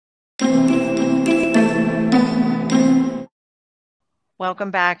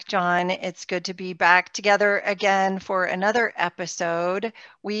Welcome back, John. It's good to be back together again for another episode.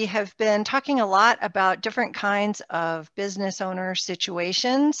 We have been talking a lot about different kinds of business owner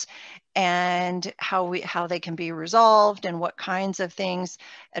situations and how they can be resolved and what kinds of things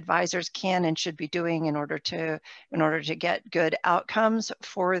advisors can and should be doing in order to get good outcomes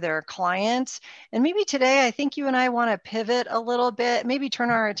for their clients. And maybe today I think you and I want to pivot a little bit, maybe turn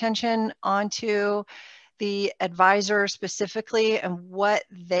our attention onto the advisor specifically and what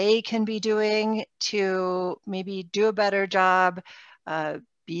they can be doing to maybe do a better job,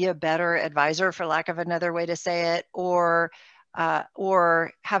 be a better advisor, for lack of another way to say it, or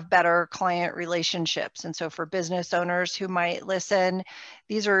have better client relationships. And so for business owners who might listen,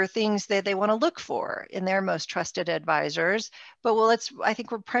 these are things that they want to look for in their most trusted advisors. But I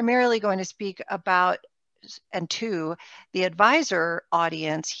think we're primarily going to speak about and to the advisor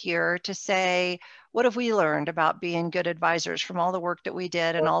audience here to say, what have we learned about being good advisors from all the work that we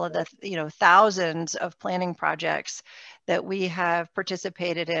did and all of the thousands of planning projects that we have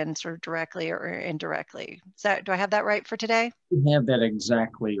participated in, sort of directly or indirectly? Do I have that right for today? You have that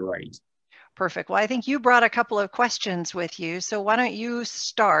exactly right. Perfect. Well, I think you brought a couple of questions with you, so why don't you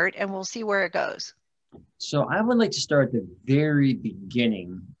start and we'll see where it goes. So I would like to start at the very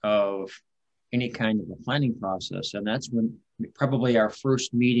beginning of any kind of a planning process. And that's when probably our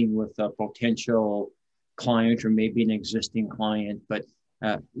first meeting with a potential client or maybe an existing client. But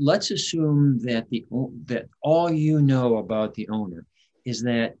let's assume that that all you know about the owner is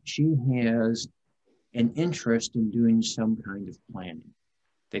that she has an interest in doing some kind of planning.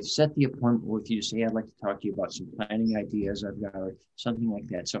 They've set the appointment with you to say, I'd like to talk to you about some planning ideas I've got, or something like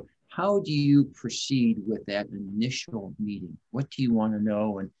that. So how do you proceed with that initial meeting? What do you want to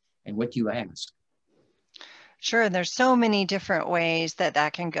know and what do you ask? Sure, and there's so many different ways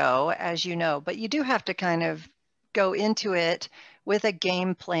that can go, as you know, but you do have to kind of go into it with a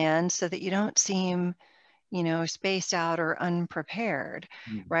game plan so that you don't seem, spaced out or unprepared,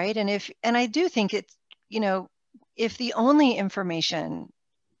 right? And I do think it's, if the only information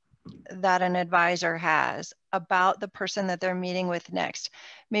that an advisor has about the person that they're meeting with next,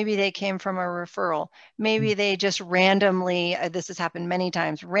 maybe they came from a referral, maybe they just randomly, this has happened many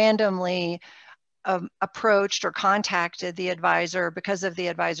times, randomly approached or contacted the advisor because of the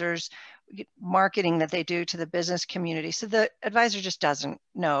advisor's marketing that they do to the business community. So the advisor just doesn't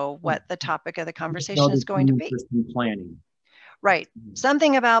know what the topic of the conversation is going to be. Planning. Right.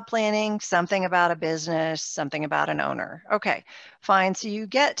 Something about planning, something about a business, something about an owner. Okay, fine. So you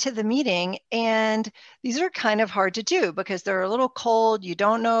get to the meeting and these are kind of hard to do because they're a little cold. You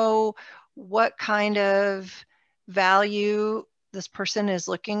don't know what kind of value this person is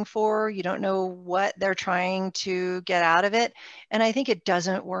looking for. You don't know what they're trying to get out of it. And I think it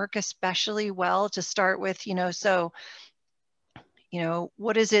doesn't work especially well to start with,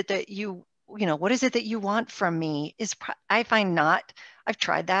 what is it that what is it that you want from me? I find not, I've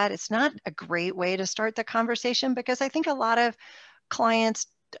tried that. It's not a great way to start the conversation because I think a lot of clients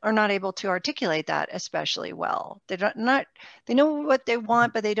are not able to articulate that especially well. They know what they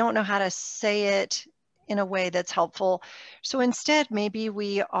want, but they don't know how to say it in a way that's helpful. So instead, maybe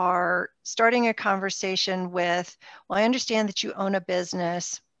we are starting a conversation with, well, I understand that you own a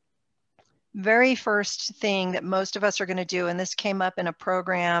business. Very first thing that most of us are going to do, and this came up in a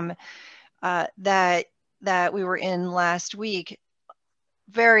program that we were in last week,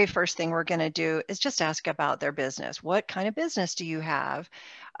 very first thing we're going to do is just ask about their business. What kind of business do you have?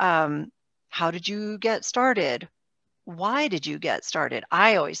 How did you get started? Why did you get started?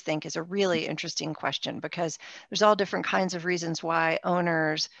 I always think is a really interesting question because there's all different kinds of reasons why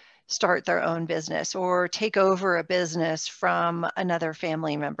owners start their own business or take over a business from another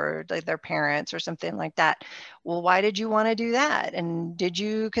family member, like their parents or something like that. Well, why did you want to do that? And did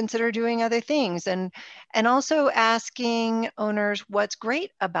you consider doing other things? And also asking owners what's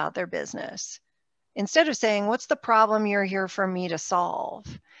great about their business. Instead of saying, what's the problem you're here for me to solve?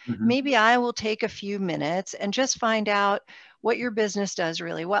 Maybe I will take a few minutes and just find out what your business does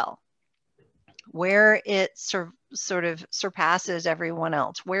really well, where it sort of surpasses everyone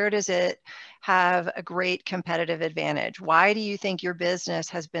else. Where does it have a great competitive advantage? Why do you think your business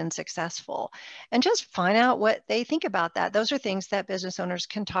has been successful? And just find out what they think about that. Those are things that business owners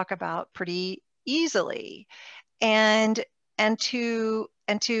can talk about pretty easily. And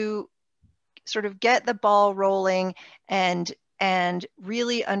to sort of get the ball rolling and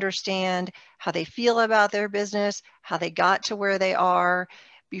really understand how they feel about their business, how they got to where they are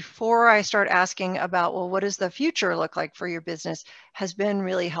before I start asking about, well, what does the future look like for your business, has been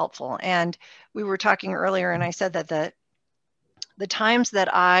really helpful. And we were talking earlier and I said that the times that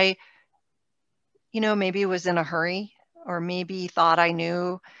I, maybe was in a hurry or maybe thought I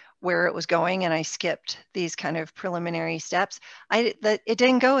knew where it was going and I skipped these kind of preliminary steps, that it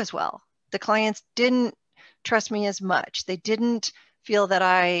didn't go as well. The clients didn't trust me as much. They didn't feel that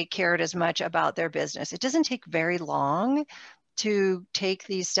I cared as much about their business. It doesn't take very long to take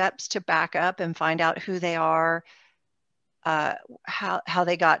these steps to back up and find out who they are, how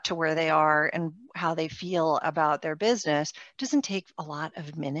they got to where they are, and how they feel about their business. It doesn't take a lot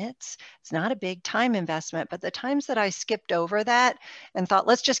of minutes. It's not a big time investment, but the times that I skipped over that and thought,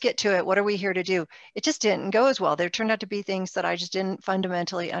 let's just get to it, what are we here to do, it just didn't go as well. There turned out to be things that I just didn't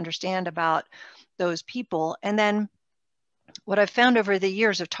fundamentally understand about those people. And then what I've found over the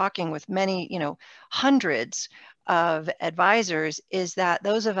years of talking with many, hundreds of advisors, is that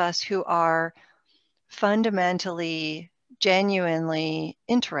those of us who are fundamentally, genuinely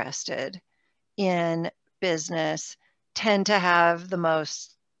interested in business tend to have the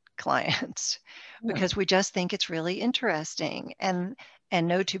most clients because we just think it's really interesting, and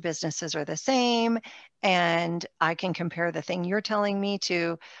no two businesses are the same, and I can compare the thing you're telling me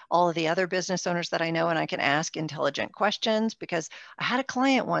to all of the other business owners that I know, and I can ask intelligent questions. Because I had a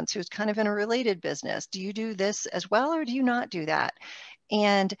client once who's kind of in a related business. Do you do this as well, or do you not do that?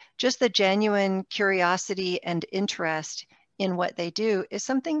 And just the genuine curiosity and interest in what they do is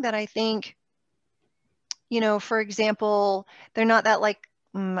something that I think, for example, they're not that like,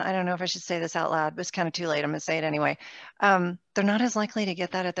 I don't know if I should say this out loud, but it's kind of too late. I'm going to say it anyway. They're not as likely to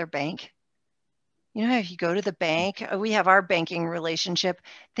get that at their bank. If you go to the bank, we have our banking relationship,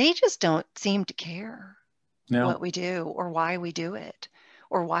 they just don't seem to care what we do or why we do it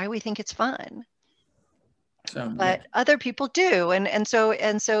or why we think it's fun. But other people do. And so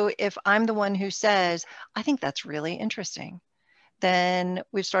if I'm the one who says, I think that's really interesting, then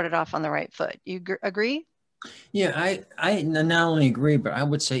we've started off on the right foot. You agree? Yeah, I not only agree, but I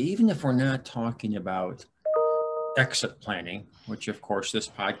would say even if we're not talking about exit planning, which of course this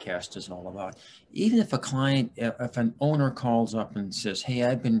podcast is all about, even if a client, if an owner calls up and says, hey,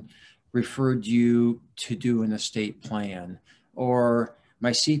 I've been referred you to do an estate plan, or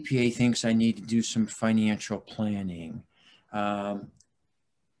my CPA thinks I need to do some financial planning. The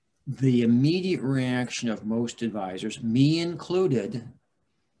immediate reaction of most advisors, me included,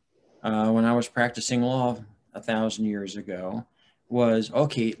 when I was practicing law 1,000 years ago, was,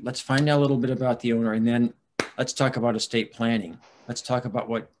 okay, let's find out a little bit about the owner, and then let's talk about estate planning. Let's talk about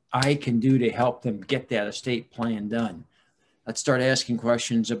what I can do to help them get that estate plan done. Let's start asking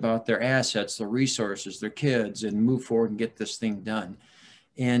questions about their assets, their resources, their kids, and move forward and get this thing done.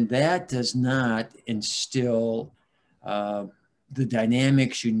 And that does not instill the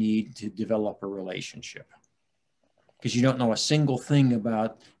dynamics you need to develop a relationship, because you don't know a single thing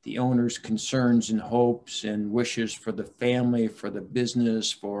about the owner's concerns and hopes and wishes for the family, for the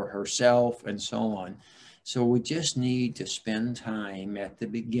business, for herself, and so on. So we just need to spend time at the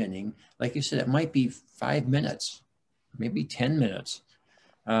beginning. Like you said, it might be 5 minutes, maybe 10 minutes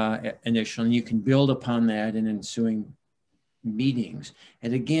initially, and you can build upon that in ensuing meetings.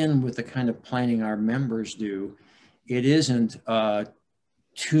 And again, with the kind of planning our members do, it isn't a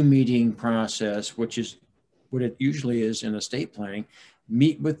 2-meeting process, which is what it usually is in estate planning.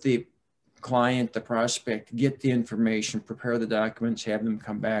 Meet with the client, the prospect, get the information, prepare the documents, have them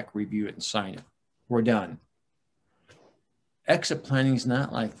come back, review it, and sign it. We're done. Exit planning is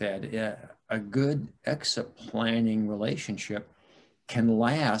not like that. A good exit planning relationship can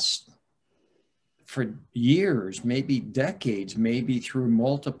last for years, maybe decades, maybe through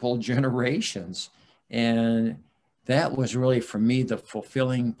multiple generations. And that was really, for me, the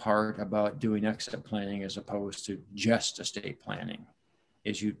fulfilling part about doing exit planning as opposed to just estate planning,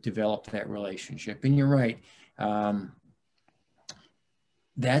 is you develop that relationship. And you're right.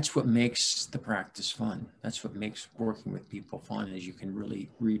 That's what makes the practice fun. That's what makes working with people fun, is you can really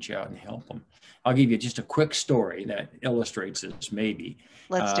reach out and help them. I'll give you just a quick story that illustrates this, maybe.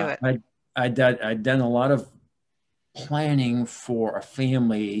 Let's do it. I'd done a lot of planning for a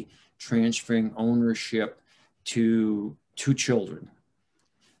family transferring ownership to 2 children.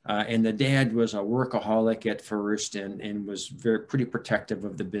 And the dad was a workaholic at first and was pretty protective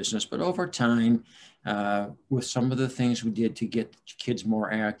of the business. But over time, with some of the things we did to get kids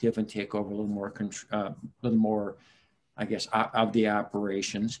more active and take over a little more, I guess, of the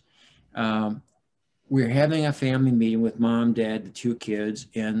operations, we were having a family meeting with mom, dad, the 2 kids,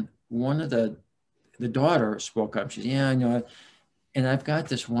 and one of the daughter spoke up. She said, yeah, I know. And I've got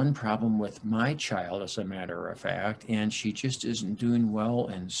this one problem with my child, as a matter of fact, and she just isn't doing well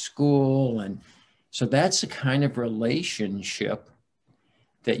in school. And so that's the kind of relationship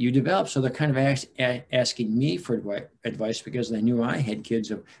that you develop. So they're kind of asking me for advice, because they knew I had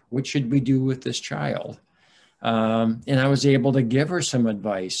kids, of what should we do with this child? And I was able to give her some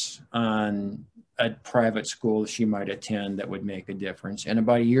advice on a private school she might attend that would make a difference. And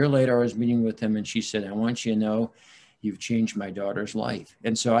about a year later, I was meeting with him and she said, I want you to know you've changed my daughter's life.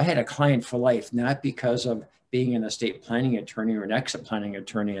 And so I had a client for life, not because of being an estate planning attorney or an exit planning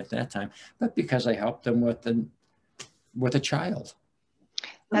attorney at that time, but because I helped them with a child.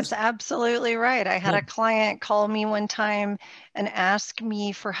 That's absolutely right. I had Yeah. a client call me one time and ask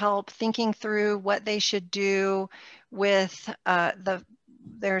me for help thinking through what they should do with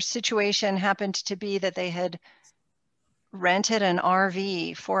their situation happened to be that they had rented an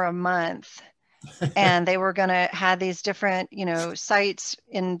RV for a month and they were going to have these different, sites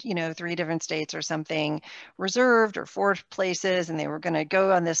in, 3 different states or something reserved or 4 places. And they were going to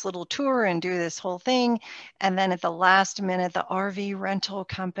go on this little tour and do this whole thing. And then at the last minute, the RV rental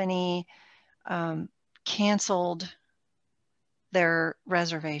company canceled their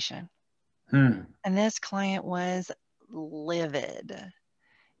reservation. And this client was livid.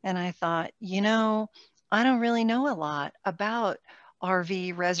 And I thought, I don't really know a lot about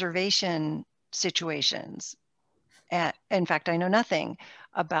RV reservation situations. In fact, I know nothing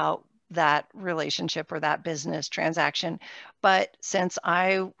about that relationship or that business transaction. But since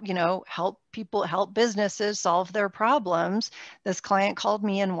I, help businesses solve their problems, this client called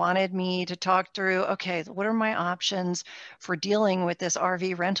me and wanted me to talk through, okay, what are my options for dealing with this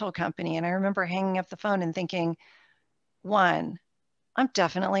RV rental company? And I remember hanging up the phone and thinking, one, I'm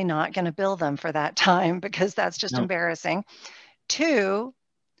definitely not going to bill them for that time because that's just No. embarrassing. Two,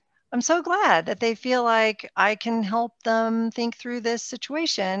 I'm so glad that they feel like I can help them think through this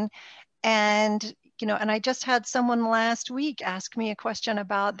situation. And, and I just had someone last week ask me a question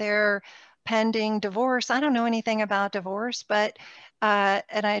about their pending divorce. I don't know anything about divorce, but,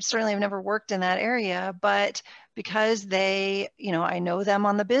 and I certainly have never worked in that area, but because they, I know them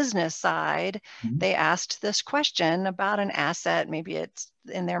on the business side, they asked this question about an asset. Maybe it's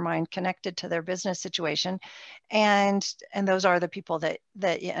in their mind connected to their business situation. And those are the people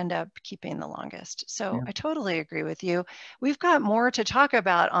that you end up keeping the longest. So Yeah. I totally agree with you. We've got more to talk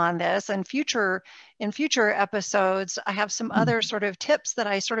about on this and in future episodes. I have some other sort of tips that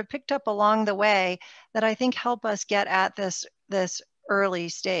I sort of picked up along the way that I think help us get at this early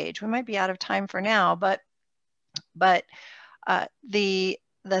stage. We might be out of time for now, but the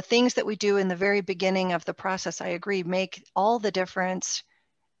things that we do in the very beginning of the process, I agree, make all the difference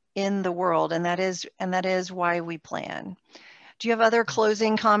in the world, and that is why we plan. Do you have other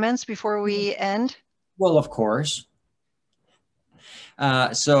closing comments before we end? Well, of course.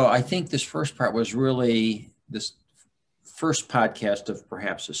 So I think this first part was really this first podcast of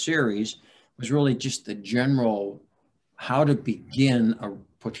perhaps a series was really just the general how to begin a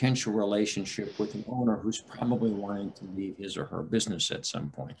potential relationship with an owner who's probably wanting to leave his or her business at some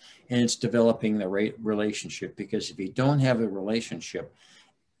point. And it's developing the right relationship, because if you don't have a relationship,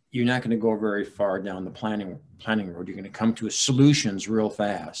 you're not going to go very far down the planning road. You're going to come to solutions real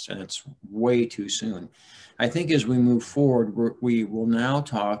fast, and it's way too soon. I think as we move forward, we will now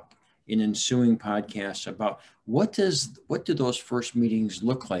talk in ensuing podcasts about what do those first meetings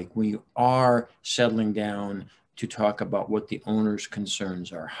look like when you are settling down to talk about what the owner's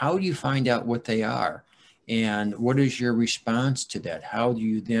concerns are. How do you find out what they are? And what is your response to that? How do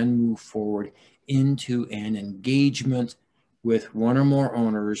you then move forward into an engagement with one or more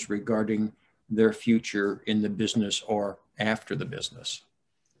owners regarding their future in the business or after the business?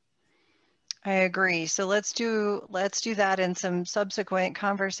 I agree. So let's do that in some subsequent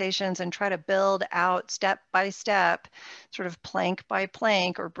conversations and try to build out step by step, sort of plank by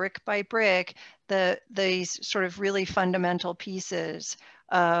plank or brick by brick, these sort of really fundamental pieces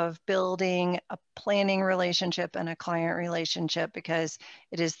of building a planning relationship and a client relationship, because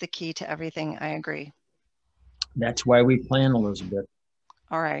it is the key to everything. I agree. That's why we plan, Elizabeth.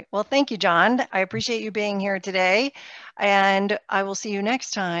 All right. Well, thank you, John. I appreciate you being here today. And I will see you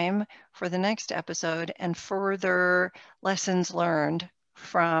next time for the next episode and further lessons learned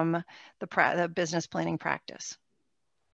from the business planning practice.